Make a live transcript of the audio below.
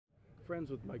friends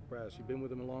with Mike Brass. You've been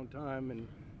with him a long time, and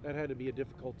that had to be a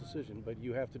difficult decision. But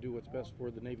you have to do what's best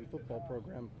for the Navy football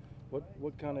program.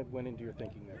 What kind of went into your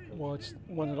thinking there, Coach? Well, it's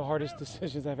one of the hardest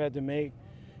decisions I've had to make.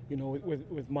 You know,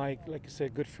 with Mike, like I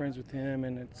said, good friends with him,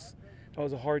 and that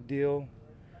was a hard deal.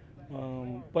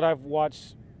 But I've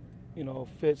watched, you know,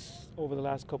 Fitz over the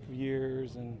last couple of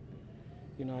years, and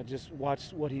you know, I just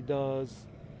watched what he does.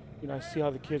 You know, I see how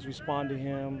the kids respond to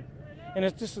him, and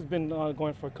this has been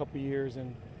going for a couple of years.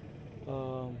 And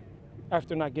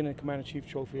after not getting a Commander-in-Chief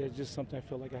trophy, it's just something I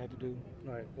felt like I had to do.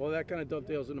 Right. Well, that kind of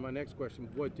dovetails into my next question.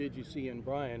 What did you see in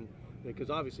Brian? Because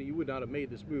obviously you would not have made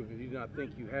this move if you did not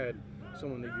think you had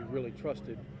someone that you really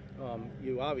trusted.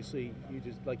 You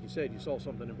just, like you said, you saw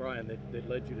something in Brian that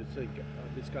led you to say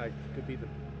this guy could be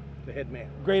the head man.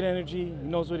 Great energy. He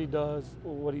knows what he does,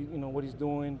 what he's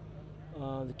doing.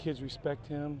 The kids respect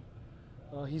him.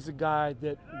 He's a guy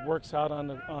that works out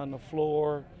on the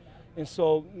floor, and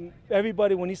so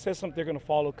everybody, when he says something, they're going to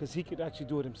follow because he could actually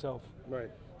do it himself.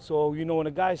 Right. So you know, when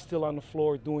a guy's still on the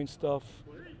floor doing stuff,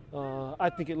 I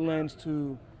think it lends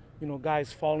to, you know,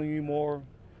 guys following you more.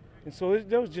 And so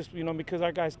there was just, you know, because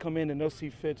our guys come in and they'll see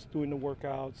Fitz doing the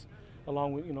workouts,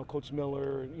 along with, you know, Coach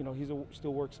Miller. You know,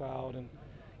 still works out, and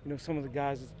you know, some of the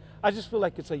guys. I just feel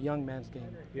like it's a young man's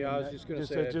game. Yeah, I was just going to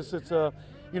say. It's a,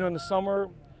 you know, in the summer,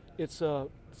 it's a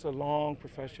long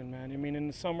profession, man. I mean, in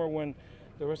the summer when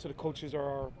the rest of the coaches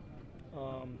are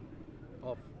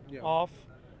off.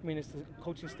 I mean, it's the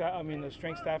coaching staff. I mean, the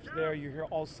strength staff's there. You're here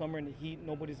all summer in the heat.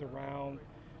 Nobody's around.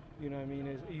 You know what I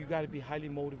mean? You got to be highly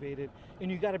motivated, and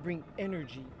you got to bring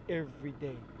energy every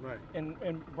day. Right.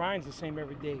 And Brian's the same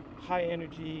every day. High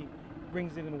energy,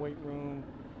 brings it in the weight room,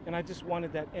 and I just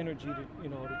wanted that energy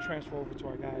to transfer over to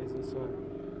our guys, and so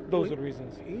those are the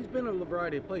reasons. He's been in a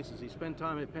variety of places. He spent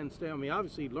time at Penn State. I mean,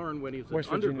 obviously he learned when he was West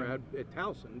an Virginia. undergrad at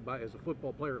Towson as a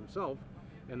football player himself,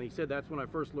 and he said that's when I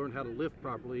first learned how to lift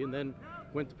properly, and then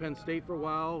went to Penn State for a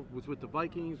while, was with the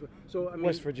Vikings. So I mean,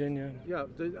 West Virginia. Yeah,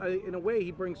 in a way,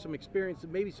 he brings some experience,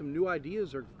 and maybe some new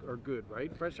ideas are good,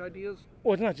 right? Fresh ideas.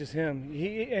 Well, it's not just him.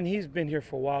 He's been here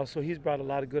for a while, so he's brought a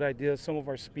lot of good ideas. Some of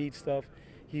our speed stuff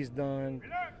he's done.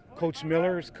 Coach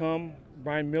Miller's come.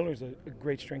 Brian Miller's a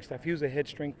great strength staff. He was a head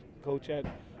strength coach at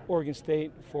Oregon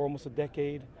State for almost a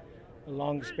decade. A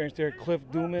long experience there. Cliff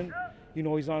Duman, you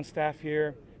know, he's on staff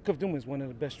here. Cliff Duman is one of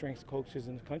the best strength coaches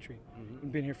in the country. He's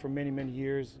been here for many, many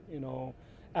years. You know,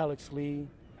 Alex Lee,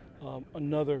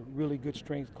 another really good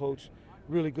strength coach,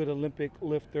 really good Olympic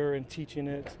lifter and teaching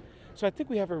it. So I think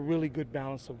we have a really good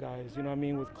balance of guys. You know what I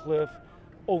mean? With Cliff,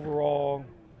 overall,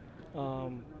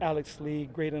 Alex Lee,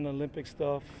 great in Olympic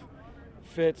stuff.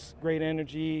 Fitz, great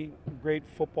energy, great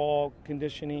football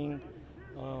conditioning,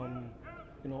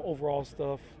 you know, overall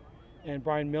stuff. And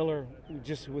Brian Miller,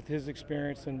 just with his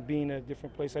experience and being at a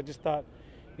different place, I just thought,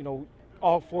 you know,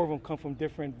 all four of them come from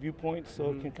different viewpoints,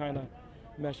 so it can kind of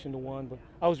mesh into one. But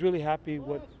I was really happy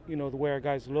with, you know, the way our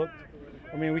guys looked.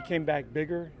 I mean, we came back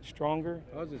bigger, stronger.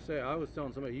 I was just saying, I was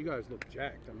telling somebody, you guys look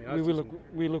jacked. I mean,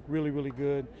 we look really, really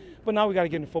good. But now we got to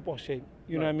get in football shape.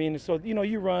 You know what I mean? So, you know,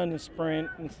 you run and sprint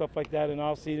and stuff like that, and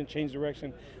off-season change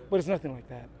direction, but it's nothing like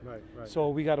that. Right. So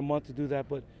we got a month to do that,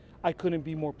 but I couldn't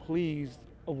be more pleased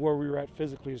of where we were at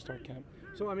physically to start camp.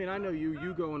 So, I mean, I know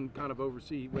you go and kind of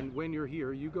oversee, when you're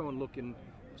here, you go and look and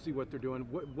see what they're doing.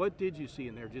 What did you see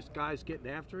in there? Just guys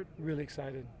getting after it? Really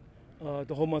excited.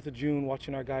 The whole month of June,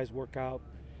 watching our guys work out,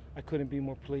 I couldn't be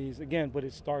more pleased. Again, but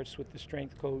it starts with the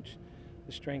strength coach,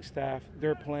 the strength staff,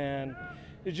 their plan.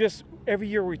 It's just every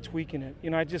year we're tweaking it.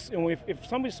 You know, if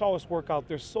somebody saw us work out,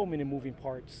 there's so many moving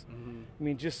parts. I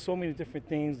mean, just so many different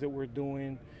things that we're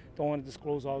doing. Don't want to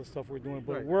disclose all the stuff we're doing,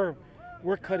 but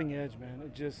we're cutting edge, man.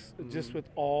 It just with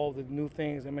all the new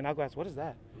things. I mean, I'll go ask, what is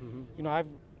that? You know, I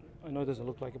know it doesn't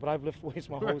look like it, but I've lifted weights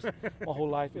my whole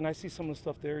life, and I see some of the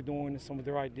stuff they're doing and some of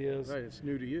their ideas. Right, it's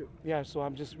new to you. Yeah, so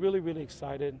I'm just really, really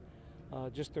excited.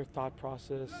 Just their thought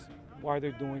process, why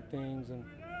they're doing things, and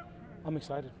I'm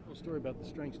excited. A story about the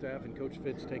strength staff and Coach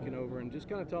Fitz taking over, and just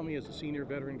kind of tell me, as a senior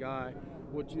veteran guy,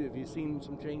 have you seen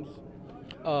some changes?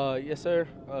 Yes, sir.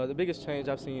 The biggest change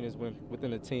I've seen is within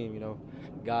the team. You know,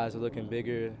 guys are looking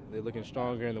bigger, they're looking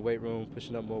stronger in the weight room,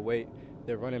 pushing up more weight,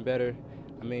 they're running better.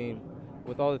 I mean,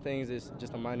 with all the things, it's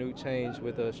just a minute change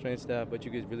with the strength staff, but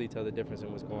you could really tell the difference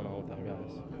in what's going on with our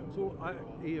guys.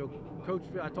 So, Coach,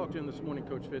 I talked to him this morning,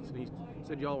 Coach Fitz, and he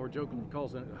said y'all were joking. He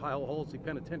calls it Halsey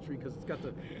Penitentiary because it's got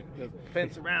the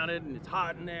fence around it and it's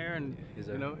hot in there, and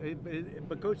you know.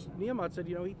 But Coach Niumatalolo said,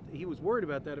 you know, he was worried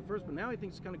about that at first, but now he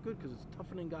thinks it's kind of good because it's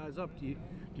toughening guys up. Do you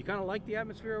kind of like the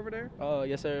atmosphere over there?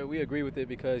 Yes, sir. We agree with it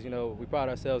because, you know, we pride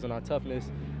ourselves on our toughness,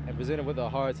 and presented with a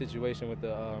hard situation with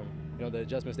the the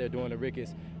adjustments they're doing to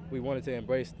Ricketts. We wanted to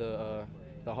embrace the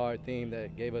hard theme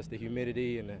that gave us the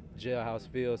humidity and the jailhouse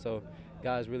feel. So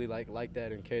guys really like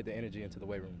that and carried the energy into the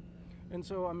weight room. And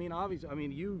so, I mean, obviously,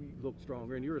 you look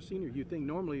stronger, and you're a senior. You think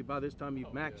normally by this time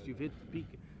you've maxed, you've hit the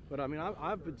peak. But I mean,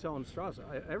 I've been telling Strauss,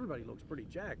 everybody looks pretty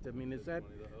jacked. I mean,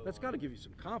 that's got to give you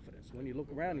some confidence when you look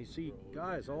around and you see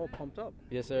guys all pumped up.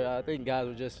 Yes, sir. I think guys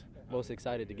were just most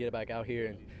excited to get back out here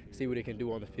and see what they can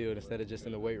do on the field instead of just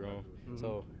in the weight room.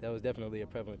 So that was definitely a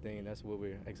prevalent thing, and that's what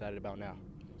we're excited about now.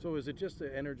 So is it just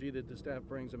the energy that the staff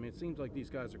brings? I mean, it seems like these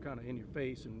guys are kind of in your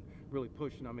face and really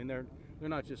pushing. I mean, they're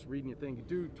not just reading your thing. You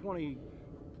do 20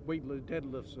 weight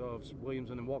deadlifts of Williams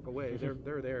and then walk away.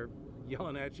 They're there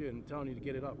yelling at you and telling you to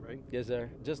get it up, right? Yes, sir.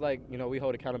 Just like, we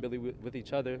hold accountability with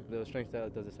each other, the strength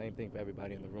staff does the same thing for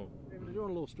everybody in the room. We're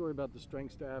doing a little story about the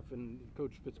strength staff and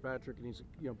Coach Fitzpatrick, and he's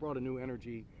brought a new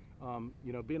energy.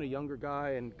 Being a younger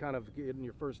guy and kind of getting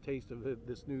your first taste of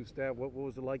this new staff, what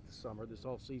was it like this summer, this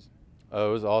off season? It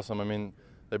was awesome. I mean,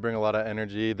 they bring a lot of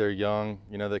energy. They're young.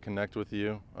 They connect with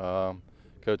you.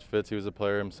 Coach Fitz, he was a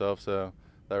player himself, so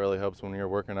that really helps when you're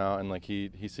working out, and like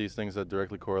he sees things that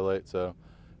directly correlate. So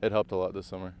it helped a lot this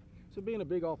summer. So being a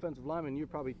big offensive lineman, you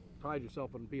probably pride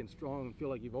yourself on being strong and feel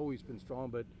like you've always been strong.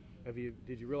 But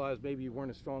did you realize maybe you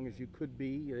weren't as strong as you could be?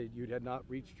 You had not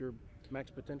reached your max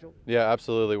potential? Yeah,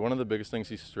 absolutely. One of the biggest things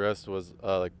he stressed was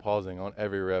like pausing on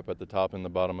every rep at the top and the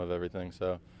bottom of everything.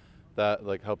 So that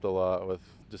helped a lot with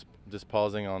just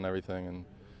pausing on everything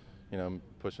and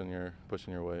pushing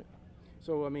your weight.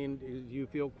 So, I mean, do you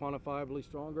feel quantifiably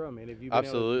stronger? I mean, have you been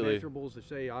Absolutely. able to measurables to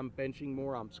say I'm benching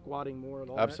more, I'm squatting more, and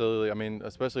all Absolutely. that? I mean,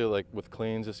 especially with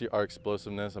cleans, just our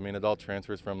explosiveness. I mean, it all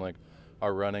transfers from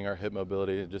our running, our hip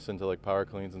mobility, just into power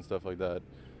cleans and stuff like that.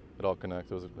 It all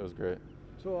connects. It was great.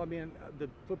 So, I mean, the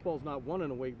football's not won in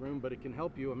a weight room, but it can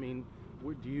help you. I mean,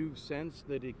 do you sense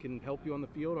that it can help you on the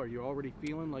field? Are you already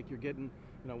feeling like you're getting,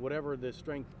 whatever the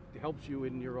strength helps you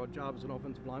in your job as an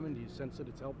offensive lineman? Do you sense that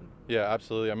it's helping? Yeah,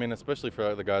 absolutely. I mean, especially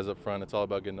for the guys up front, it's all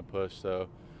about getting a push. So,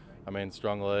 I mean,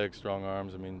 strong legs, strong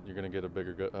arms. I mean, you're going to get a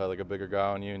bigger guy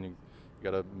on you, and you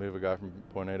got to move a guy from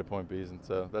point A to point B. And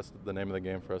so that's the name of the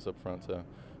game for us up front. So,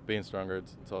 being stronger,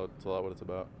 it's a lot what it's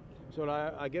about. So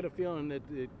I get a feeling that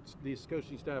this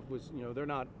coaching staff was, they're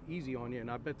not easy on you, and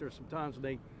I bet there's some times when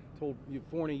they told you,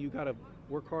 Forney, you got to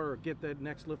work harder or get that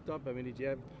next lift up. I mean, did you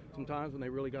have some times when they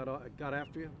really got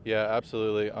after you? Yeah,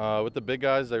 absolutely. With the big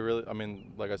guys, they really, I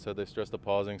mean, like I said, they stress the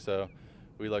pausing, so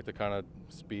we like to kind of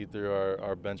speed through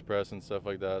our bench press and stuff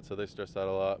like that, so they stress that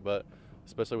a lot. But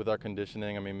especially with our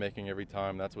conditioning, I mean, making every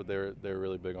time, that's what they're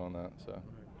really big on that. So.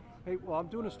 Hey, well, I'm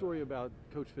doing a story about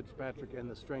Coach Fitzpatrick and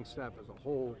the strength staff as a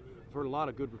whole. I've heard a lot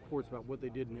of good reports about what they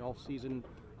did in the off-season.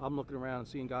 I'm looking around and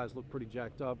seeing guys look pretty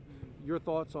jacked up. Your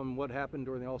thoughts on what happened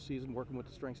during the off-season working with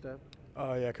the strength staff?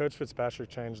 Yeah, Coach Fitzpatrick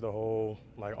changed the whole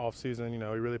off-season. He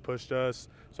really pushed us,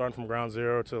 starting from ground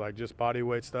zero to just body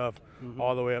weight stuff,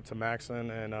 all the way up to maxing.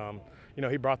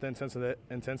 And he brought the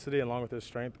intensity along with his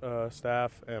strength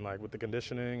staff and with the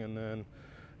conditioning, and then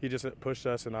he just pushed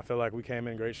us. And I feel like we came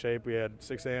in great shape. We had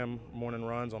 6 a.m. morning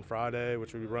runs on Friday,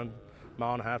 which we run a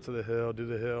mile and a half to the hill, do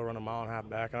the hill, run a mile and a half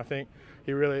back. And I think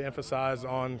he really emphasized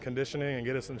on conditioning and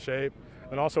get us in shape.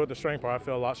 And also with the strength part, I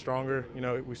feel a lot stronger.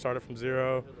 We started from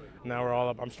zero. Now we're all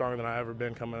up. I'm stronger than I ever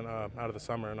been coming out of the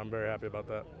summer, and I'm very happy about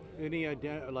that. Any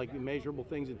measurable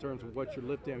things in terms of what you're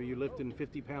lifting? Are you lifting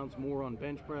 50 pounds more on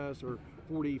bench press or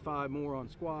 45 more on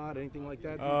squat? Anything like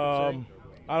that?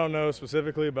 I don't know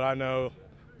specifically, but I know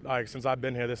since I've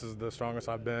been here, this is the strongest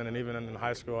I've been, and even in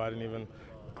high school, I didn't even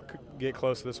get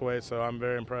close to this weight. So I'm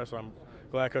very impressed. I'm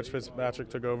glad Coach Fitzpatrick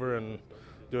took over and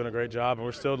doing a great job, and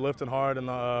we're still lifting hard in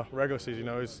the regular season.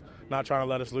 He's not trying to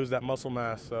let us lose that muscle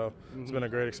mass, so it's been a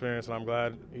great experience, and I'm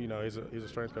glad he's a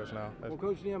strength coach now. Well,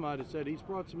 Coach Niumatalolo said he's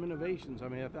brought some innovations. I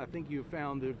mean, I think you've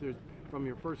found that there's, from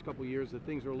your first couple of years, that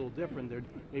things are a little different. They're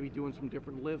maybe doing some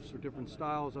different lifts or different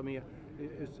styles. I mean,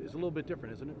 it's a little bit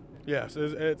different, isn't it? Yes,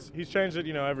 he's changed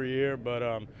it, every year,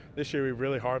 but this year we've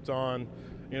really harped on,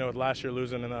 with last year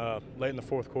losing late in the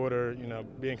fourth quarter,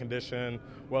 being conditioned,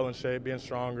 well in shape, being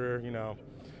stronger,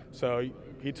 So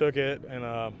he took it, and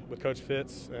with Coach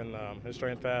Fitz and his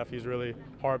strength staff, he's really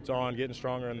harped on getting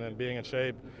stronger and then being in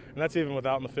shape. And that's even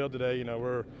without in the field today.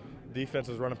 We're defense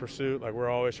is running pursuit. We're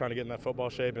always trying to get in that football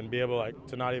shape and be able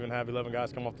to not even have 11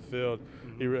 guys come off the field.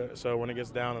 So when it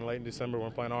gets down in late in December, when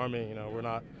we're playing Army, we're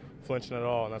not flinching at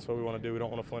all, and that's what we want to do. We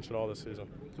don't want to flinch at all this season.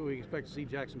 So we expect to see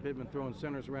Jackson Pittman throwing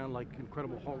centers around like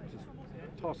Incredible Hulk, just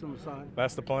tossing them aside?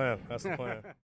 That's the plan. That's the plan.